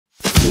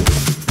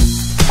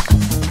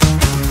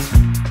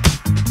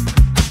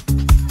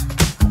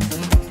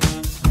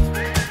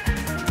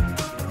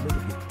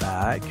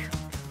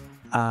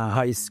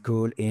high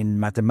school in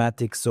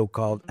mathematics,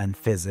 so-called, and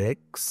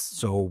physics.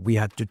 So we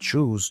had to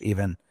choose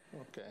even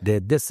the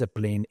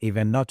discipline,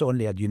 even not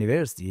only at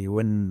university,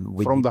 when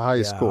we From did the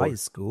high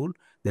school.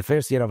 The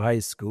first year of high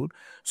school.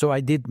 So I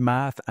did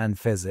math and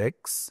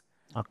physics.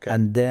 Okay.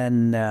 And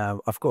then,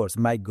 of course,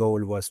 my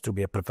goal was to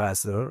be a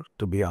professor,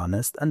 to be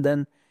honest. And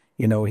then,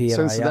 here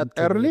Since I am that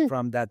early?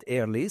 from that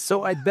early.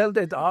 So I built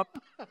it up.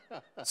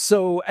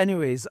 So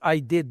anyways, I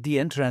did the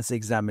entrance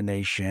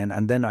examination,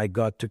 and then I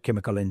got to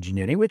chemical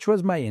engineering, which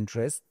was my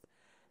interest.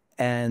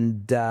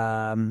 And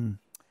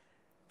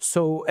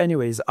so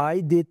anyways, I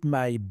did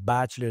my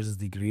bachelor's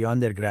degree,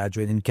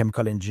 undergraduate in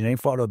chemical engineering,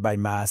 followed by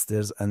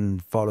master's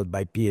and followed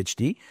by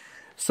PhD.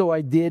 So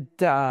I did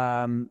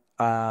a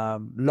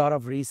lot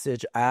of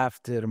research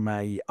after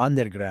my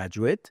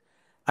undergraduate.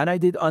 And I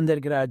did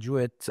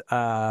undergraduate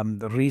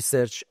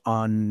research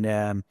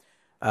on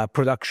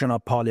production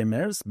of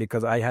polymers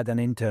because I had an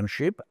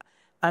internship.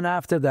 And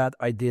after that,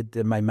 I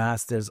did my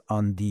master's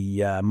on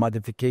the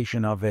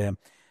modification of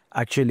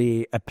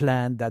actually a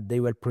plant that they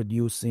were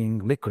producing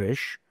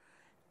licorice.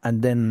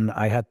 And then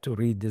I had to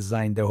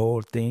redesign the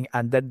whole thing.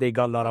 And then they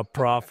got a lot of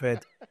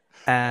profit.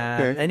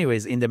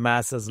 Anyways, in the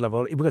master's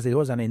level, because it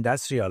was an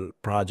industrial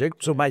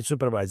project. So my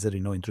supervisor,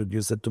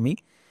 introduced it to me.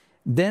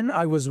 Then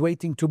I was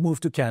waiting to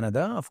move to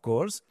Canada, of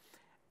course,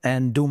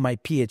 and do my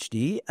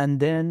PhD. And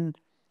then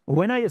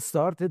when I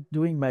started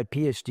doing my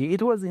PhD,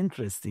 it was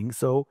interesting.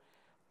 So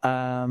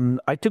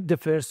I took the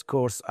first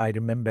course, I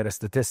remember,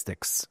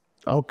 statistics.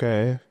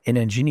 Okay. In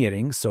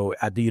engineering, so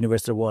at the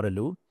University of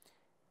Waterloo.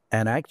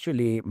 And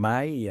actually,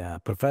 my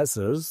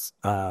professors,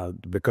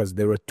 because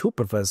there were two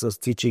professors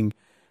teaching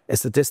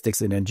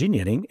statistics in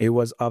engineering, it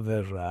was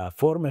our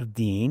former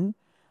dean,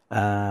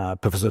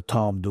 Professor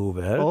Tom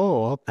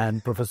Dover,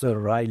 and Professor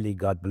Riley,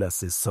 God bless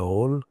his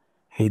soul.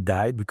 He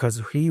died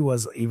because he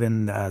was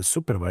even a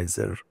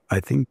supervisor, I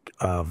think,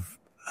 of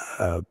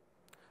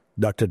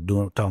Dr.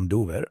 Tom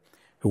Dover,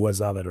 who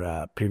was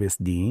our previous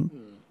dean.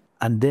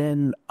 And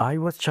then I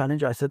was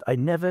challenged. I said,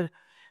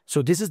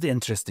 so this is the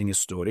interesting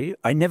story.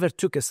 I never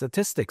took a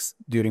statistics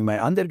during my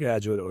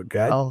undergraduate or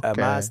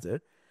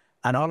master.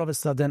 And all of a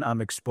sudden,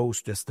 I'm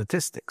exposed to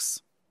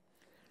statistics.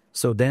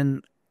 So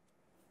then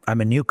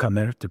I'm a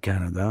newcomer to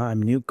Canada.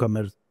 I'm a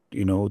newcomer,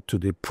 to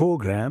the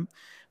program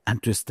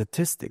and to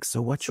statistics.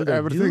 So what should I do?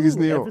 Everything is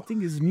new.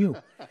 Everything is new.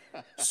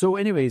 So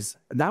anyways,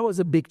 that was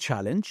a big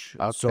challenge.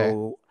 Okay.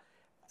 So,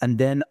 and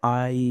then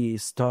I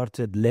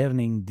started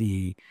learning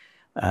the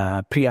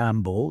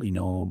preamble,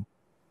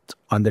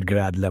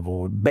 undergrad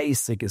level,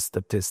 basic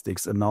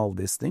statistics and all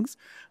these things.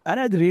 And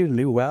I did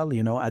really well,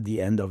 at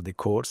the end of the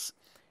course.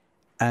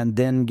 And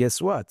then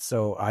guess what?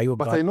 So I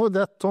know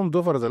that Tom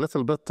Dover is a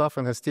little bit tough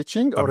in his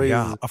teaching.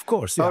 Yeah, of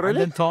course. Yeah. Oh,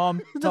 really? And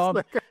then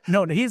Tom,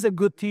 no, he's a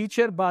good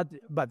teacher, but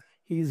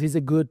he's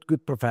a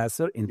good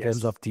professor in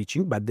terms of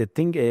teaching. But the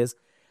thing is,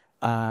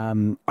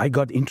 I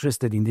got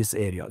interested in this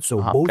area.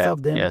 So both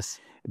of them,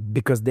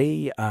 because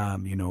they, I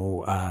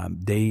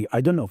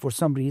don't know, for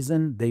some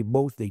reason, they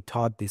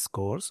taught this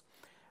course.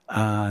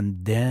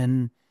 And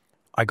then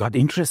I got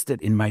interested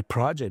in my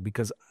project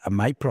because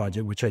my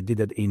project, which I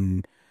did it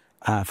in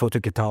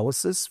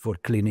photocatalysis for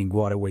cleaning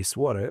water,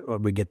 wastewater, or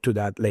we get to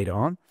that later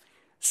on.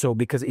 So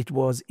because it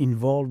was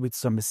involved with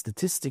some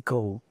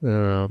statistical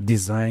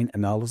design,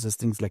 analysis,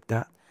 things like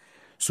that.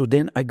 So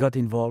then I got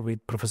involved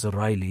with Professor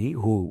Riley,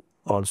 who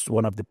was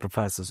one of the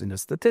professors in the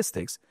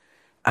statistics.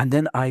 And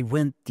then I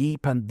went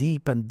deep and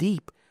deep and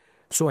deep.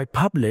 So I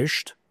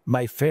published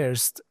my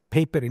first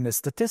paper in the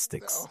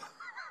statistics.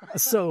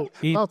 So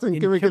in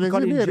chemical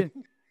engineering.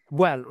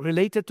 Well,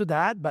 related to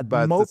that, but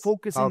more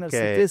focusing on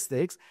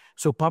statistics.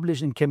 So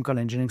published in Chemical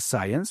Engineering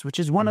Science, which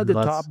is one of the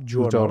top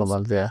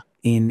journals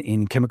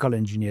in chemical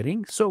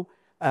engineering. So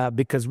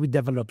because we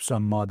developed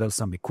some models,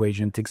 some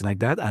equation, things like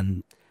that.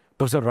 And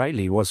Professor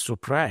Riley was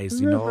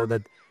surprised,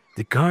 that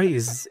the guy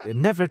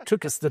never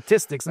took a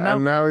statistics.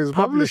 And now he's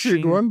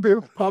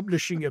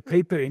publishing a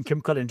paper in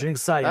Chemical Engineering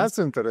Science. That's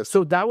interesting.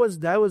 So that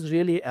was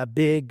really a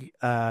big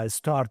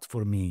start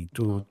for me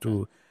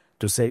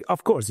to say,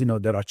 of course,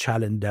 there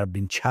have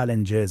been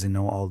challenges,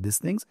 all these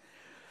things.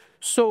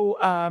 So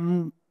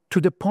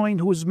to the point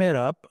who's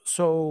Mehrab,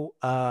 so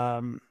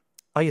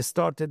I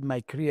started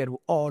my career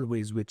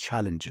always with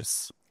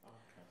challenges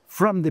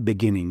from the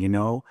beginning,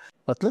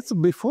 But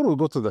before we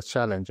go to the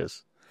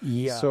challenges.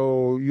 Yeah.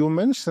 So you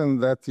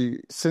mentioned that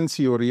since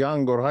you were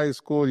young or high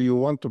school, you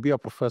want to be a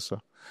professor.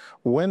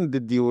 When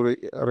did you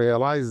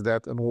realize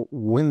that, and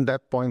when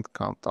that point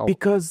came out?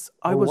 Because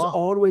I was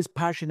always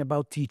passionate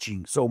about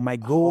teaching. So my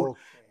goal,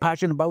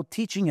 passionate about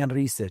teaching and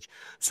research.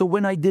 So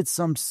when I did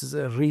some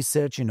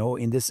research,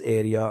 in this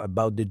area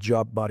about the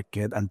job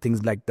market and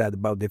things like that,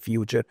 about the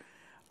future,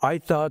 I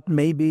thought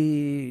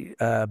maybe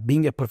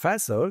being a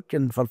professor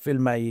can fulfill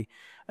my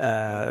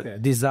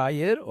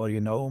desire or,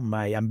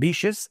 my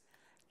ambitions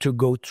to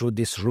go through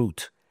this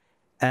route.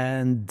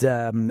 And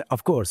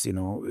of course,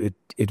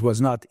 it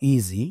was not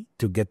easy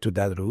to get to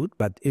that route,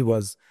 but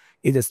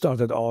it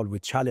started all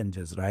with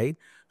challenges, right?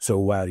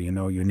 So,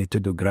 you need to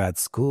do grad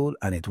school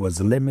and it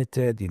was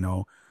limited,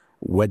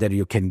 whether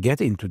you can get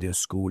into the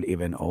school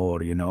even, or,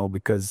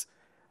 because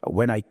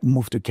when I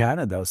moved to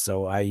Canada,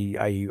 so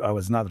I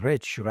was not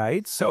rich,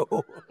 right?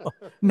 So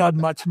not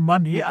much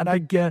money, and I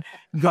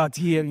got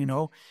here,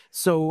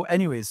 So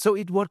anyways, so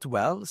it worked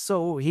well.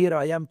 So here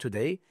I am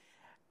today.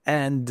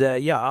 And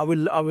yeah, I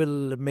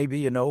will maybe,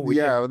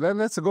 Yeah, then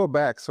let's go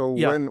back. So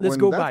yeah, let's when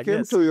go that back. came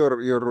Yes. to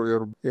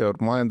your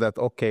mind that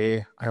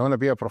okay, I want to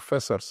be a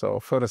professor. So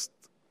first,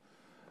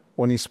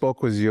 when you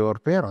spoke with your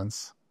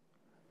parents,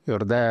 your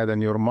dad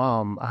and your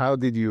mom, how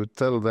did you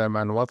tell them,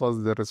 and what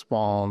was the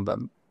response?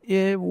 And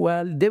Yeah,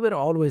 well, they were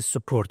always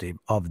supportive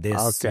of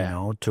this, okay,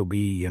 to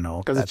be,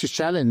 because that, it's a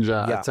challenge.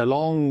 yeah, It's a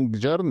long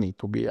journey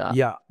to be.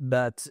 yeah.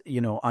 But,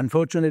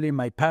 unfortunately,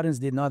 my parents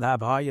did not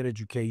have higher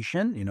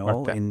education,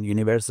 Okay. in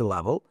universal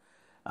level,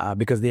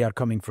 because they are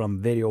coming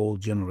from very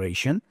old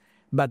generation.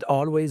 But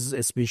always,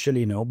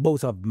 especially,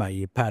 both of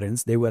my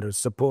parents, they were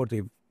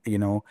supportive,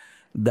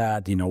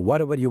 that,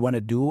 whatever you want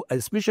to do,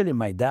 especially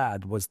my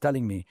dad was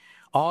telling me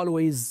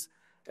always,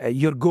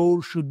 your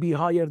goal should be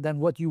higher than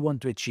what you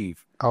want to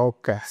achieve.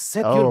 Okay.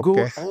 Set your goal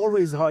Okay.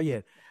 always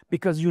higher,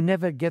 because you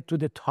never get to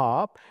the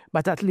top,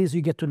 but at least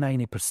you get to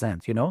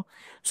 90%,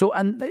 So,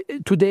 and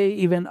today,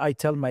 even I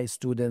tell my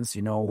students,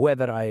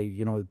 whether I,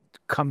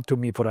 come to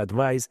me for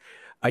advice,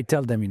 I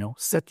tell them,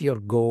 set your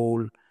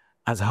goal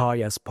as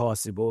high as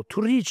possible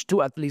to reach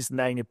to at least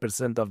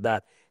 90% of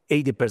that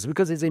 80%,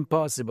 because it's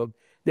impossible.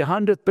 The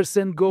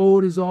 100%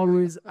 goal is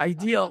always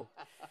ideal.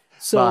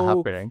 Not So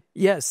happening.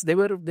 yes, they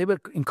were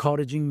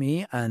encouraging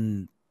me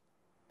and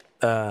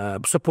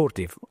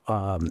supportive,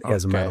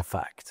 as a matter Okay. of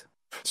fact.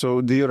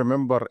 So do you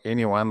remember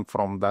anyone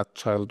from that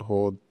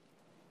childhood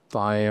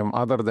time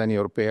other than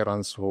your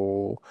parents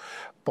who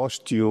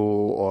pushed you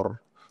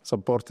or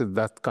supported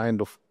that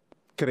kind of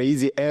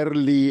crazy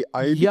early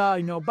idea? Yeah,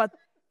 I know, but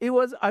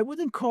I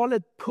wouldn't call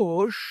it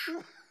push,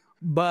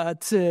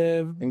 but,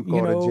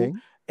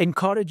 Encouraging.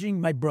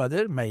 encouraging my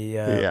brother,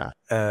 Yeah.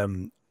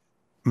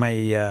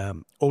 my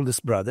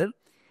oldest brother.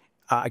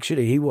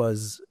 Actually, he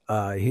was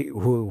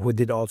who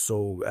did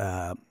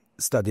also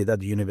studied at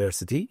the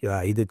university.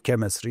 He did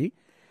chemistry,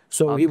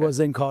 so he Okay. was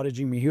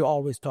encouraging me. He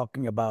always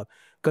talking about,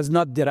 because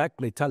not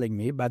directly telling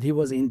me, but he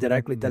was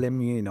indirectly telling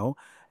me,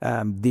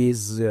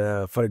 these,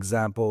 for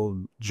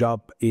example,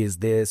 job is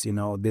this,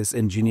 these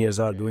engineers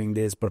are doing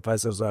this,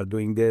 professors are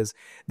doing this.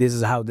 This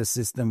is how the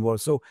system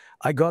works. So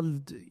I got,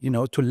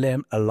 to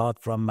learn a lot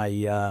from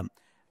my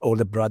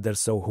older brother,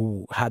 so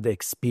who had the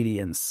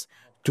experience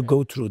to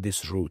go through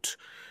this route.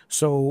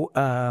 So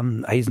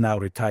he's now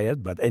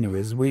retired, but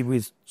anyways,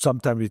 we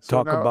sometimes we So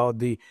talk now, about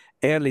the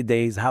early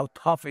days, how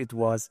tough it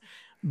was.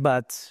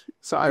 But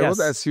so I would yes,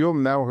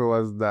 assume now he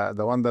was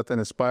the one that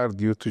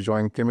inspired you to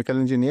join chemical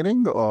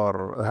engineering,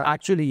 or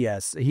actually,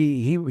 yes,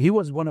 he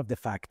was one of the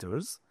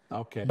factors.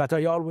 okay. But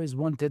I always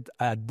wanted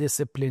a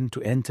discipline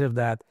to enter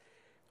that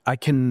I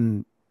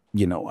can,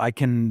 I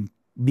can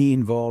be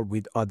involved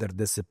with other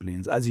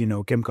disciplines. As you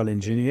know, chemical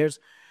engineers,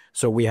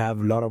 so we have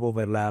a lot of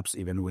overlaps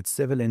even with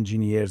civil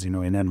engineers, in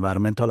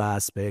environmental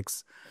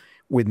aspects,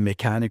 with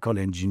mechanical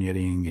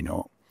engineering,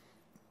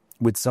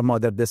 with some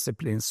other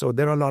disciplines. So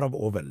there are a lot of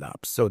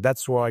overlaps. So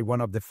that's why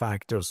one of the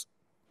factors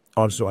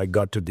also I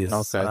got to this.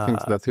 Okay, I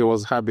think that he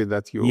was happy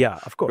that Yeah,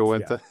 of you course.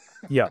 went. Yeah.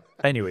 Yeah.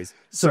 Anyways,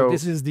 so So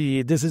this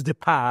is the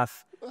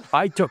path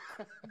I took.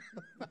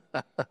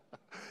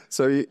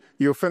 so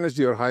you finished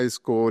your high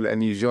school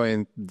and you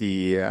joined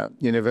the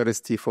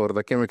university for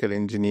the chemical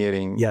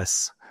engineering.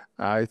 Yes.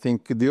 I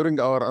think during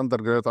our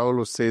undergrad, I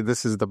always say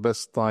this is the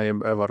best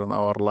time ever in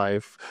our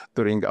life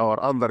during our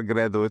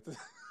undergraduate.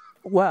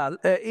 Well,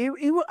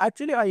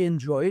 actually, I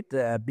enjoyed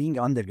being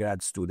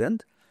undergrad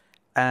student,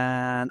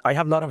 and I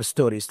have a lot of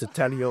stories to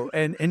tell you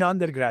in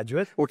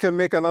undergraduate. We can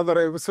make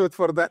another episode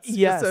for that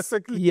Yes,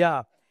 specifically.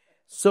 yeah.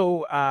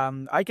 So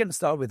I can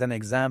start with an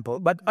example,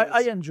 but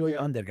I enjoy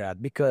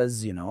undergrad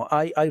because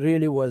I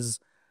really was,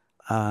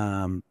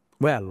 I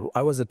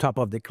was the top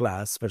of the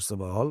class first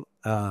of all,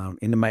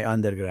 in my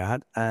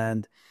undergrad.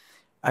 And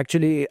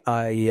actually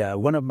I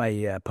one of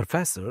my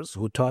professors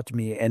who taught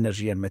me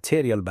energy and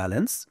material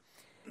balance,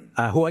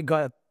 who I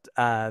got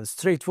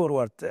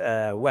straightforward,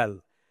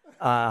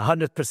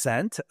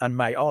 100% on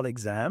my all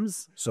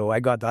exams. So I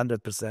got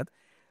 100%.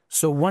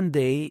 So one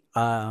day,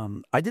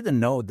 I didn't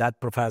know that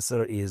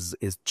professor is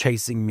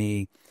chasing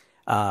me,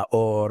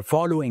 or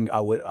following. I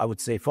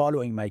would say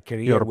following my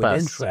career Your with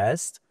path.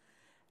 interest.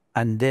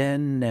 And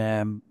then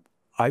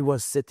I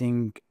was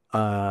sitting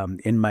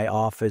in my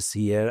office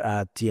here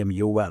at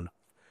TMU,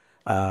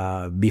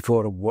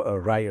 before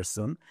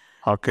Ryerson.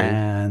 Okay.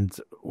 And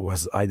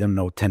was, I don't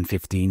know, 10,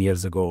 15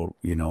 years ago,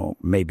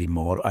 maybe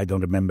more. I don't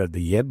remember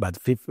the year, but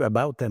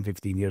about 10,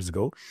 15 years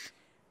ago.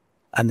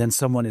 And then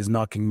someone is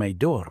knocking my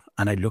door.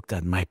 And I looked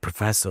at my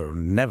professor.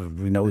 Never,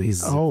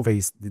 his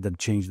face didn't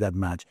change that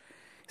much.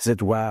 He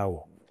said,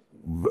 wow.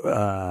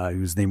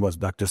 His name was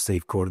Dr.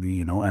 Saif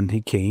Kordi, and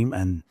he came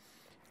and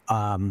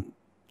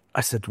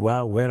I said,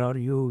 wow, where are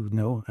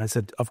you? I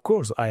said, of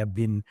course, I have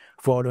been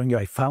following you.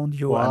 I found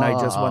you and I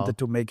just Wow. wanted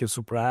to make a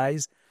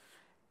surprise.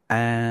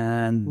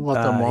 And What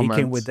a he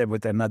came moment.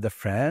 with another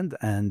friend,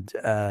 and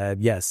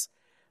yes,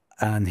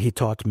 and he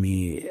taught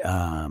me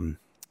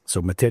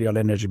so material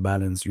energy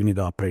balance, unit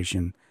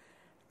operation,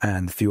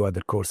 and a few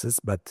other courses.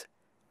 But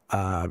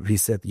he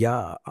said,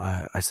 yeah.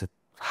 I said,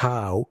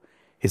 how?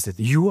 He said,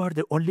 you are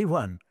the only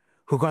one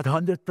who got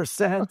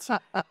 100%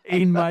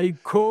 in my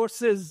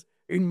courses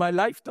in my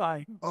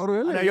lifetime. Oh,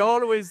 really? And I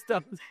always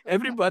tell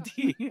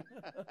everybody.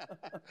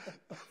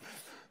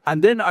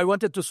 And then I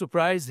wanted to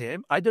surprise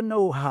him. I don't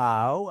know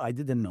how. I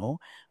didn't know.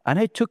 And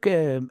I took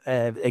a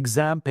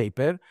exam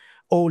paper.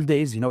 Old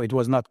days, it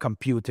was not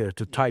computer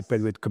to type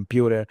it with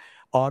computer.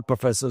 All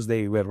professors,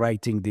 they were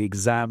writing the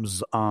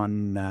exams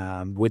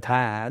on with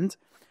hand.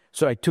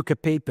 So I took a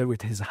paper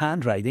with his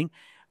handwriting.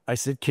 I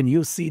said, can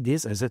you see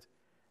this? I said,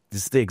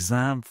 this is the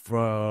exam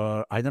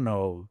for, I don't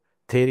know,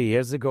 30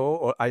 years ago,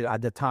 or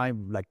at the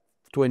time, like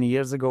 20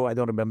 years ago. I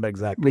don't remember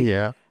exactly.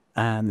 Yeah.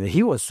 And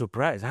he was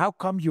surprised. How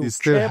come you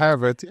still kept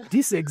have it?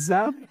 this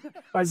exam?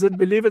 I said,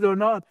 believe it or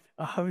not,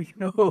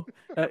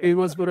 it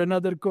was for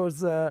another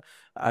course.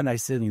 And I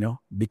said,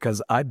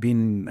 because I've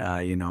been,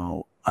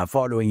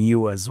 following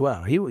you as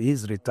well.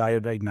 He's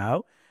retired right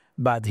now,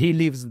 but he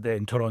lives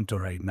in Toronto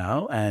right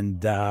now.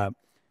 And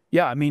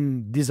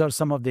these are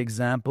some of the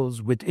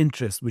examples with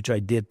interest, which I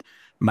did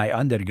my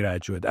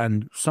undergraduate.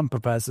 And some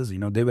professors,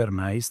 they were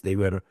nice. They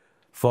were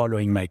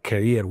following my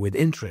career with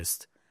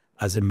interest,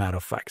 as a matter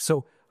of fact.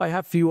 So I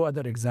have few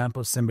other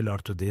examples similar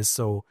to this.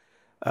 So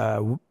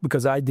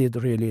because I did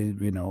really,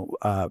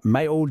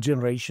 my old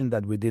generation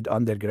that we did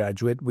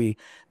undergraduate, we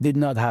did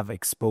not have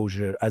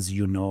exposure, as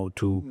you know,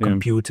 to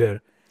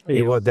computer.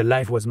 The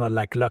life was not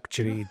like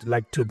luxury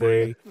like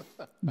today.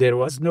 There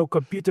was no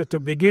computer to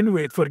begin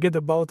with. Forget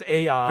about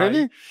AI.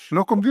 Really?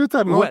 No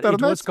computer, no internet?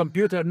 It was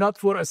computer, not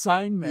for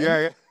assignment.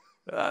 Yeah.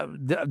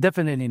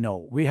 Definitely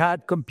no. We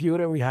had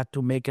computer. We had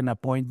to make an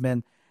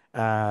appointment,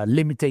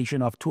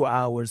 limitation of 2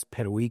 hours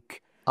per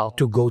week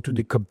to go to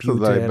the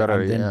computer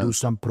and then do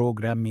some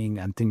programming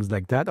and things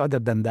like that. Other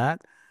than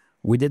that,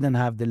 we didn't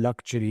have the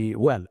luxury.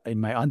 Well,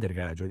 in my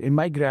undergraduate. In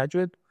my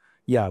graduate,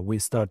 we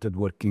started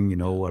working,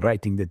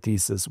 writing the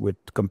thesis with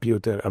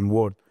computer and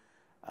Word.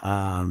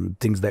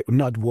 Things like,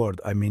 not Word,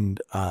 I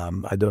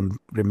don't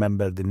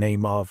remember the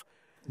name of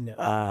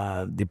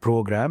the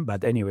program,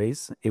 but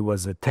anyways, it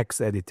was a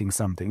text editing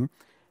something.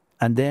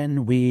 And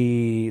then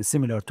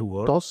similar to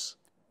Word.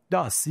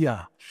 DOS,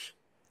 yeah.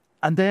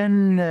 And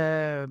then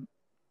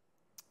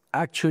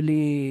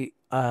actually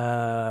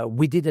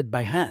we did it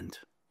by hand.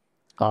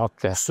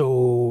 Okay.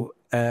 So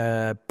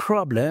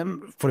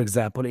problem, for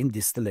example, in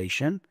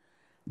distillation,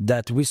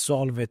 that we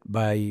solve it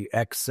by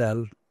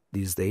Excel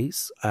these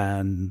days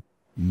and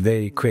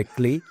very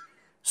quickly.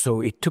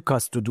 So it took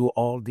us to do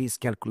all these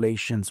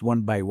calculations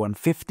one by one,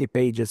 50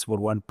 pages for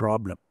one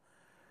problem.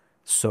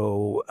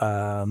 So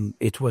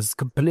it was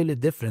completely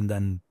different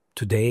than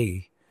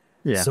today.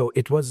 Yeah. So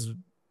it was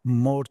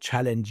more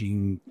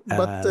challenging.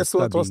 But that's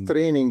what was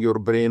training your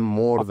brain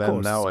more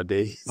than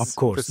nowadays. Of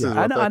course,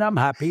 yeah. And I'm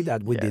happy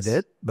that we did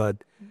it.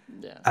 But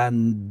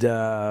and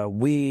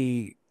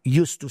we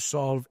used to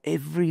solve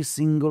every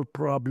single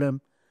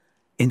problem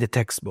in the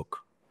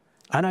textbook.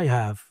 And I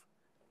have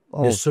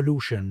the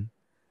solution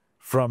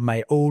from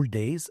my old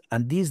days.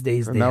 And these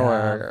days,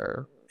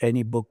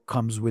 any book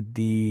comes with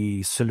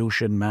the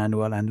solution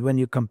manual. And when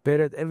you compare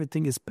it,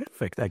 everything is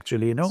perfect,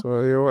 actually, So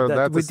So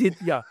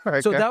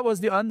that was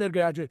the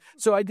undergraduate.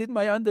 So I did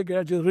my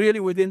undergraduate really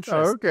with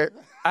interest. Okay.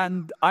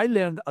 And I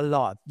learned a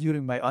lot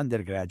during my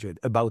undergraduate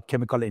about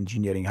chemical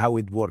engineering, how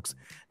it works.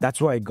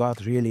 That's why I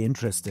got really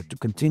interested to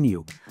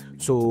continue.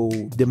 So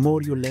the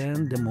more you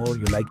learn, the more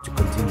you like to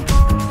continue.